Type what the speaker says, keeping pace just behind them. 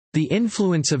The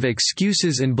influence of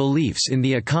excuses and beliefs in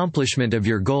the accomplishment of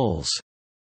your goals.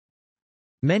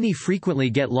 Many frequently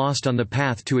get lost on the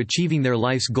path to achieving their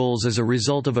life's goals as a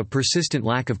result of a persistent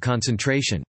lack of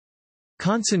concentration.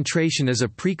 Concentration is a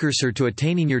precursor to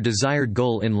attaining your desired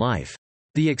goal in life.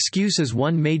 The excuse is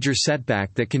one major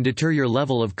setback that can deter your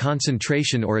level of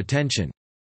concentration or attention.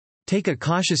 Take a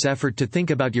cautious effort to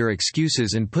think about your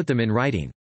excuses and put them in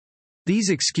writing. These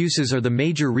excuses are the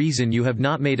major reason you have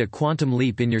not made a quantum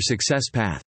leap in your success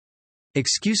path.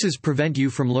 Excuses prevent you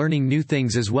from learning new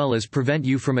things as well as prevent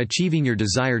you from achieving your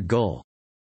desired goal.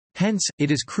 Hence, it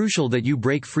is crucial that you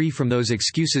break free from those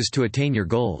excuses to attain your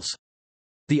goals.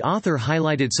 The author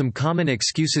highlighted some common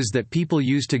excuses that people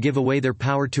use to give away their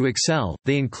power to excel.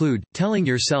 They include, telling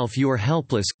yourself you are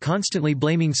helpless, constantly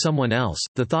blaming someone else,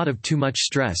 the thought of too much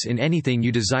stress in anything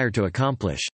you desire to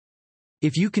accomplish.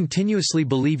 If you continuously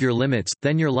believe your limits,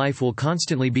 then your life will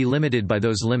constantly be limited by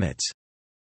those limits.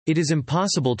 It is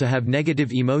impossible to have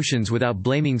negative emotions without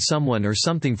blaming someone or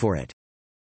something for it.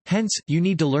 Hence, you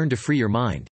need to learn to free your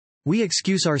mind. We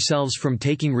excuse ourselves from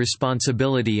taking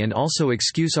responsibility and also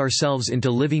excuse ourselves into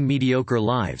living mediocre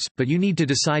lives, but you need to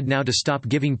decide now to stop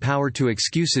giving power to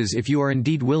excuses if you are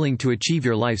indeed willing to achieve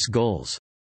your life's goals.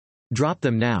 Drop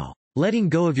them now. Letting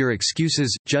go of your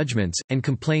excuses, judgments, and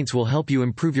complaints will help you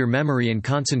improve your memory and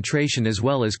concentration as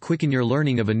well as quicken your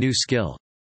learning of a new skill.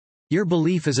 Your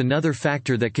belief is another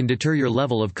factor that can deter your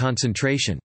level of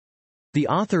concentration. The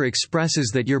author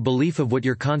expresses that your belief of what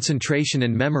your concentration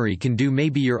and memory can do may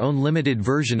be your own limited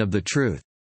version of the truth.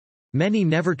 Many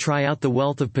never try out the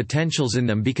wealth of potentials in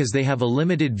them because they have a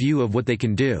limited view of what they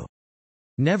can do.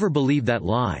 Never believe that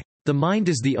lie. The mind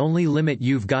is the only limit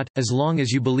you've got. As long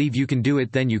as you believe you can do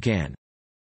it, then you can.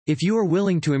 If you are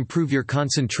willing to improve your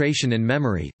concentration and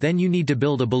memory, then you need to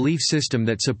build a belief system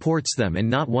that supports them and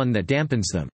not one that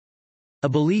dampens them. A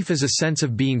belief is a sense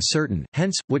of being certain,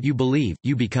 hence, what you believe,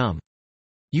 you become.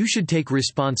 You should take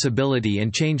responsibility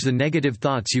and change the negative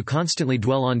thoughts you constantly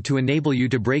dwell on to enable you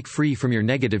to break free from your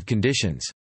negative conditions.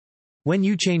 When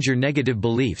you change your negative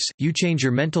beliefs, you change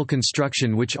your mental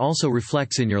construction, which also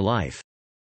reflects in your life.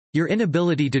 Your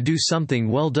inability to do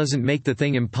something well doesn't make the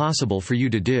thing impossible for you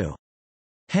to do.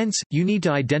 Hence, you need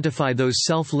to identify those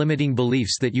self-limiting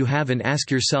beliefs that you have and ask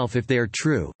yourself if they are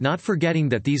true, not forgetting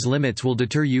that these limits will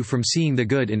deter you from seeing the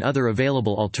good in other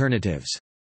available alternatives.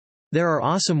 There are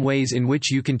awesome ways in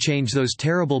which you can change those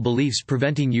terrible beliefs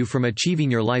preventing you from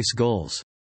achieving your life's goals.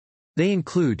 They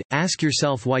include, ask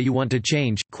yourself why you want to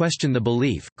change, question the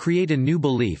belief, create a new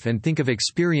belief and think of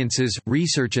experiences,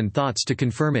 research and thoughts to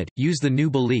confirm it, use the new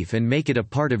belief and make it a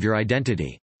part of your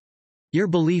identity. Your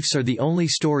beliefs are the only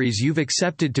stories you've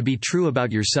accepted to be true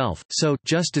about yourself, so,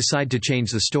 just decide to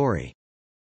change the story.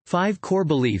 5 core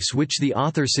beliefs which the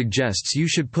author suggests you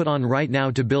should put on right now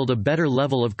to build a better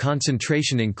level of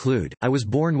concentration include, I was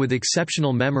born with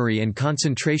exceptional memory and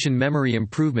concentration. Memory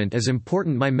improvement is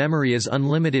important. My memory is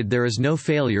unlimited. There is no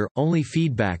failure, only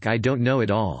feedback. I don't know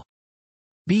it all.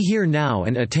 Be here now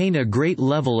and attain a great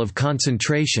level of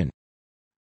concentration.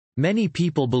 Many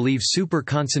people believe super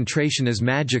concentration is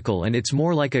magical and it's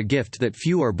more like a gift that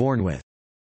few are born with.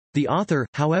 The author,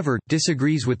 however,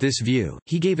 disagrees with this view.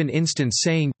 He gave an instance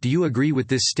saying, do you agree with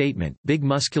this statement? Big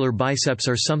muscular biceps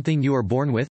are something you are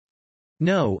born with?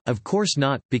 No, of course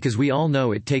not, because we all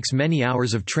know it takes many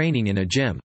hours of training in a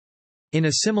gym. In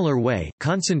a similar way,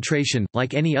 concentration,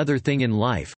 like any other thing in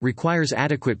life, requires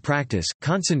adequate practice.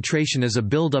 Concentration is a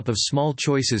buildup of small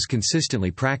choices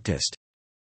consistently practiced.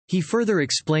 He further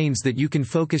explains that you can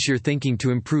focus your thinking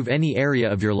to improve any area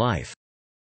of your life.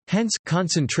 Hence,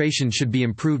 concentration should be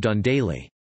improved on daily.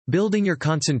 Building your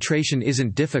concentration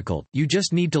isn't difficult, you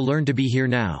just need to learn to be here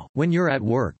now. When you're at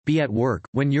work, be at work.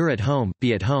 When you're at home,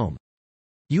 be at home.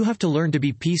 You have to learn to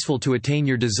be peaceful to attain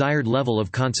your desired level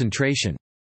of concentration.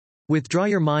 Withdraw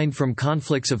your mind from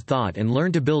conflicts of thought and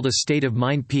learn to build a state of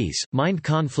mind peace. Mind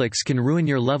conflicts can ruin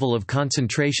your level of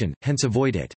concentration, hence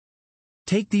avoid it.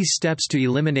 Take these steps to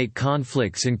eliminate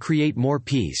conflicts and create more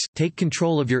peace. Take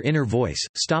control of your inner voice,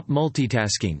 stop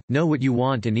multitasking, know what you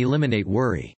want and eliminate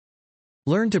worry.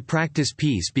 Learn to practice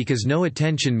peace because no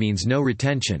attention means no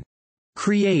retention.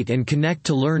 Create and connect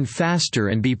to learn faster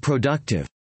and be productive.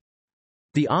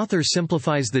 The author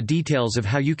simplifies the details of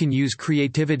how you can use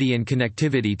creativity and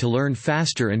connectivity to learn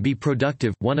faster and be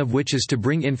productive, one of which is to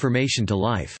bring information to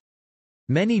life.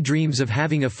 Many dreams of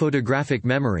having a photographic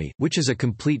memory, which is a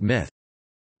complete myth.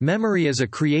 Memory is a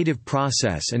creative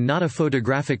process and not a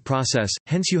photographic process,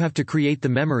 hence you have to create the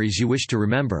memories you wish to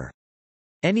remember.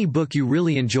 Any book you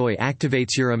really enjoy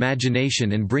activates your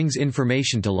imagination and brings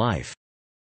information to life.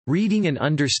 Reading and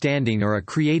understanding are a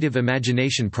creative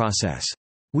imagination process.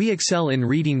 We excel in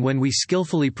reading when we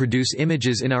skillfully produce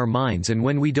images in our minds and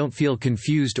when we don't feel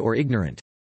confused or ignorant.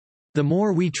 The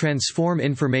more we transform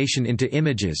information into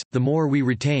images, the more we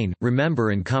retain, remember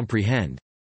and comprehend.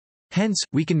 Hence,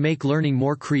 we can make learning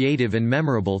more creative and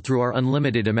memorable through our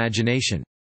unlimited imagination.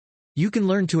 You can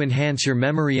learn to enhance your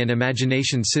memory and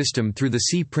imagination system through the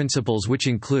C principles, which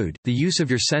include the use of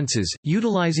your senses.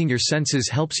 Utilizing your senses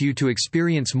helps you to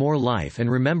experience more life and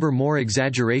remember more.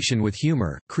 Exaggeration with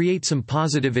humor. Create some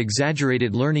positive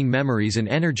exaggerated learning memories and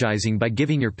energizing by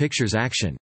giving your pictures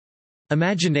action.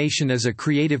 Imagination is a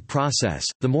creative process.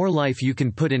 The more life you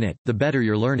can put in it, the better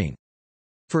your learning.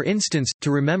 For instance,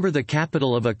 to remember the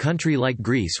capital of a country like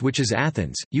Greece, which is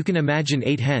Athens, you can imagine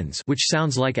 8 hens, which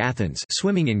sounds like Athens,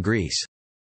 swimming in Greece.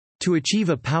 To achieve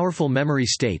a powerful memory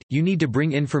state, you need to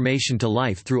bring information to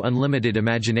life through unlimited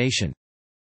imagination.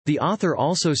 The author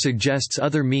also suggests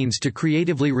other means to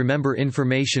creatively remember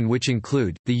information, which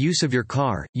include the use of your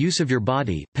car, use of your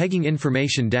body, pegging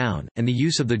information down, and the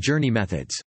use of the journey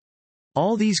methods.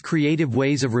 All these creative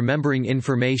ways of remembering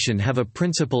information have a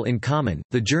principle in common,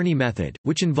 the journey method,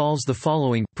 which involves the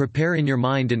following: prepare in your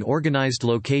mind an organized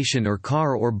location or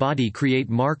car or body, create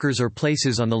markers or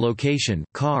places on the location,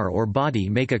 car or body,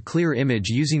 make a clear image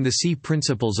using the C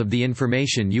principles of the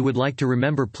information you would like to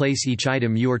remember, place each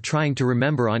item you are trying to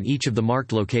remember on each of the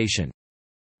marked location.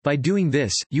 By doing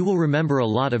this, you will remember a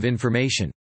lot of information.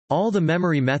 All the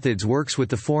memory methods works with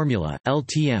the formula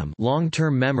LTM,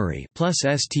 long-term memory, plus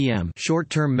STM,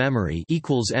 short-term memory,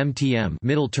 equals MTM,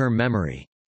 middle-term memory.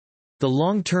 The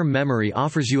long-term memory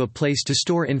offers you a place to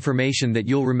store information that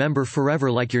you'll remember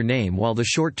forever, like your name, while the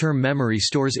short-term memory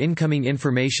stores incoming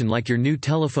information like your new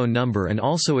telephone number and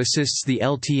also assists the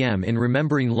LTM in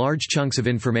remembering large chunks of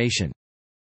information.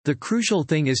 The crucial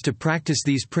thing is to practice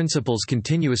these principles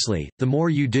continuously. The more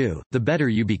you do, the better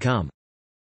you become.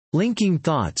 Linking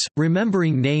thoughts,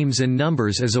 remembering names and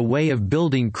numbers as a way of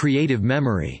building creative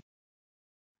memory.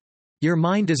 Your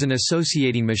mind is an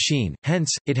associating machine,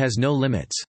 hence, it has no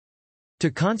limits. To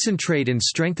concentrate and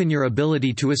strengthen your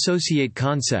ability to associate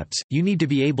concepts, you need to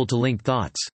be able to link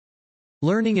thoughts.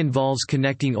 Learning involves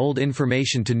connecting old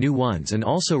information to new ones and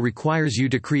also requires you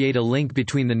to create a link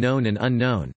between the known and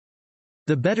unknown.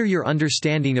 The better your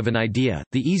understanding of an idea,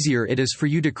 the easier it is for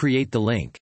you to create the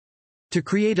link. To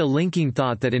create a linking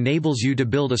thought that enables you to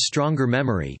build a stronger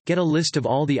memory, get a list of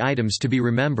all the items to be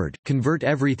remembered, convert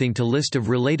everything to list of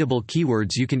relatable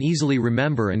keywords you can easily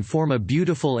remember, and form a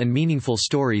beautiful and meaningful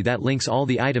story that links all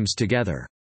the items together.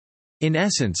 In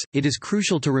essence, it is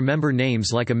crucial to remember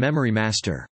names like a memory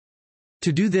master.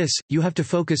 To do this, you have to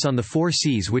focus on the 4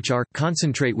 C's, which are: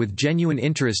 concentrate with genuine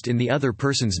interest in the other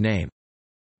person's name.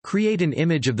 Create an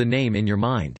image of the name in your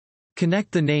mind.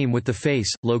 Connect the name with the face,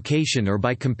 location, or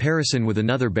by comparison with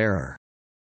another bearer.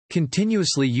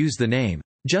 Continuously use the name.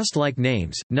 Just like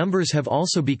names, numbers have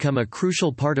also become a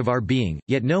crucial part of our being,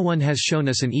 yet no one has shown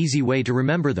us an easy way to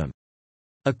remember them.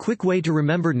 A quick way to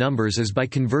remember numbers is by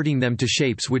converting them to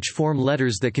shapes which form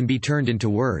letters that can be turned into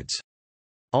words.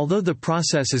 Although the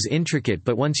process is intricate,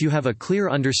 but once you have a clear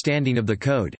understanding of the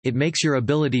code, it makes your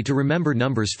ability to remember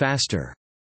numbers faster.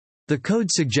 The code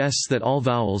suggests that all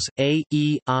vowels, A,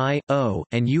 E, I, O,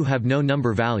 and U have no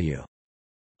number value.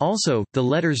 Also, the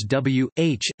letters W,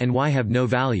 H, and Y have no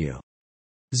value.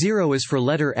 0 is for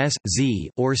letter S, Z,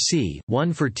 or C,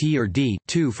 1 for T or D,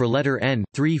 2 for letter N,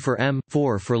 3 for M,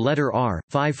 4 for letter R,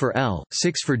 5 for L,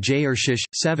 6 for J or Sh,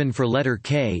 7 for letter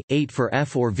K, 8 for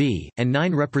F or V, and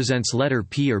 9 represents letter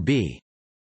P or B.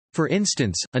 For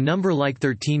instance, a number like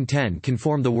 1310 can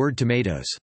form the word tomatoes.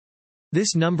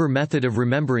 This number method of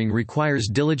remembering requires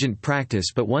diligent practice,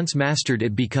 but once mastered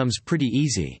it becomes pretty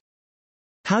easy.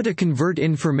 How to convert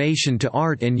information to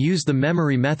art and use the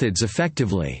memory methods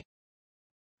effectively.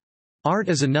 Art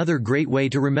is another great way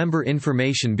to remember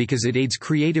information because it aids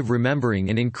creative remembering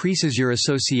and increases your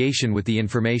association with the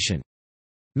information.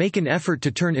 Make an effort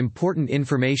to turn important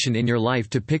information in your life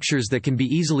to pictures that can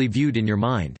be easily viewed in your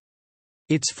mind.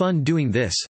 It's fun doing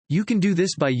this. You can do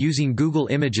this by using Google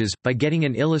Images, by getting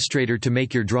an illustrator to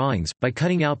make your drawings, by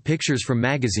cutting out pictures from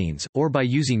magazines, or by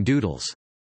using doodles.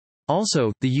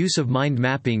 Also, the use of mind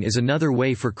mapping is another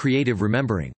way for creative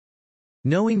remembering.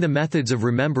 Knowing the methods of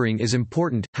remembering is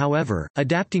important, however,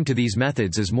 adapting to these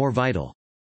methods is more vital.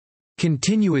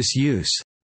 Continuous use.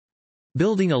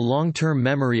 Building a long-term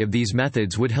memory of these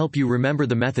methods would help you remember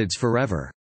the methods forever.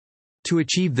 To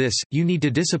achieve this, you need to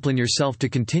discipline yourself to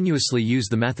continuously use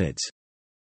the methods.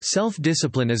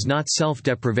 Self-discipline is not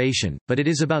self-deprivation, but it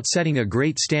is about setting a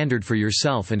great standard for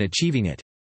yourself and achieving it.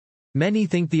 Many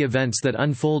think the events that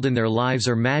unfold in their lives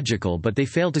are magical, but they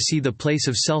fail to see the place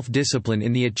of self-discipline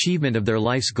in the achievement of their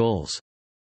life's goals.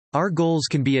 Our goals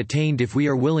can be attained if we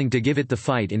are willing to give it the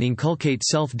fight and inculcate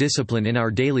self-discipline in our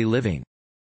daily living.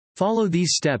 Follow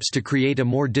these steps to create a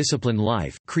more disciplined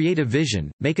life, create a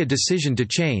vision, make a decision to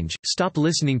change, stop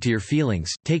listening to your feelings,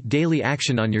 take daily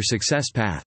action on your success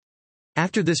path.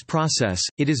 After this process,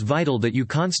 it is vital that you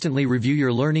constantly review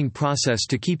your learning process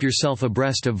to keep yourself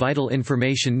abreast of vital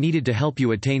information needed to help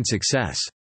you attain success.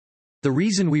 The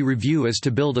reason we review is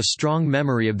to build a strong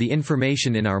memory of the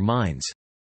information in our minds.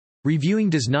 Reviewing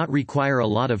does not require a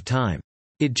lot of time.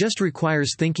 It just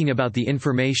requires thinking about the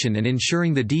information and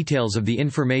ensuring the details of the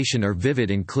information are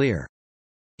vivid and clear.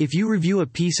 If you review a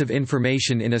piece of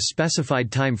information in a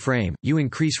specified time frame, you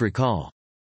increase recall.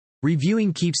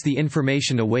 Reviewing keeps the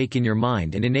information awake in your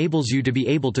mind and enables you to be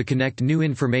able to connect new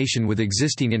information with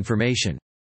existing information.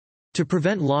 To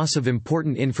prevent loss of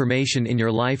important information in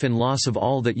your life and loss of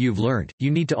all that you've learned,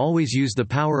 you need to always use the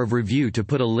power of review to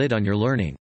put a lid on your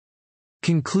learning.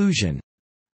 Conclusion.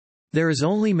 There is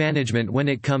only management when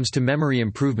it comes to memory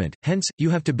improvement, hence,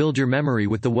 you have to build your memory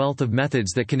with the wealth of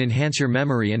methods that can enhance your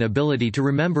memory and ability to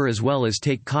remember, as well as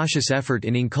take cautious effort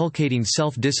in inculcating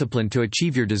self-discipline to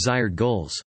achieve your desired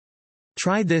goals.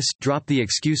 Try this, drop the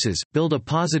excuses, build a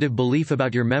positive belief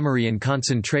about your memory and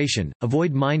concentration,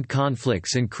 avoid mind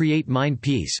conflicts and create mind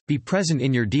peace, be present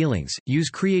in your dealings, use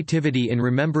creativity in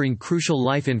remembering crucial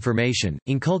life information,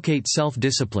 inculcate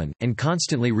self-discipline, and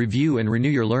constantly review and renew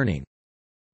your learning.